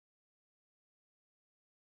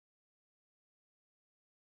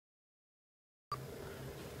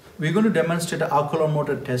we're going to demonstrate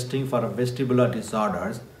oculomotor testing for vestibular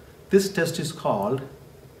disorders. This test is called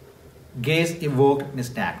Gaze-Evoked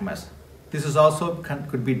Nystagmus. This is also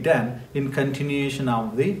could be done in continuation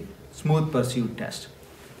of the smooth pursuit test.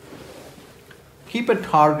 Keep a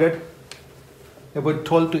target about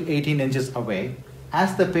 12 to 18 inches away.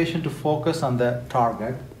 Ask the patient to focus on the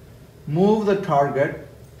target. Move the target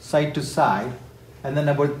side to side and then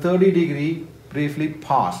about 30 degree briefly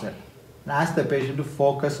pause it. And ask the patient to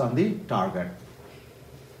focus on the target.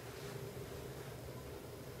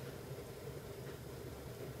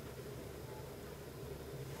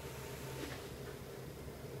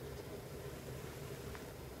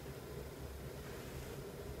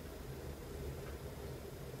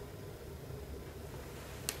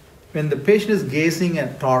 When the patient is gazing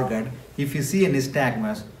at target, if you see a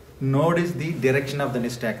nystagmus, notice the direction of the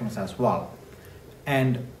nystagmus as well.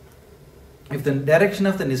 And if the direction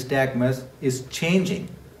of the nystagmus is changing,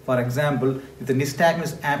 for example, if the nystagmus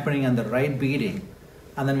is happening on the right beating,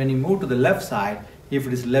 and then when you move to the left side, if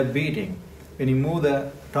it is left beating, when you move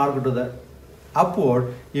the target to the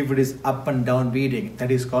upward, if it is up and down beating,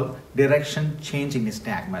 that is called direction changing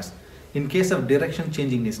nystagmus. In case of direction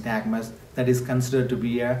changing nystagmus, that is considered to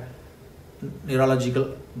be a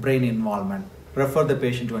neurological brain involvement. Refer the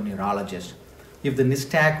patient to a neurologist. If the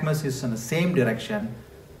nystagmus is in the same direction,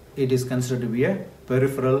 it is considered to be a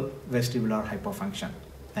peripheral vestibular hypofunction.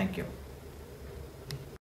 Thank you.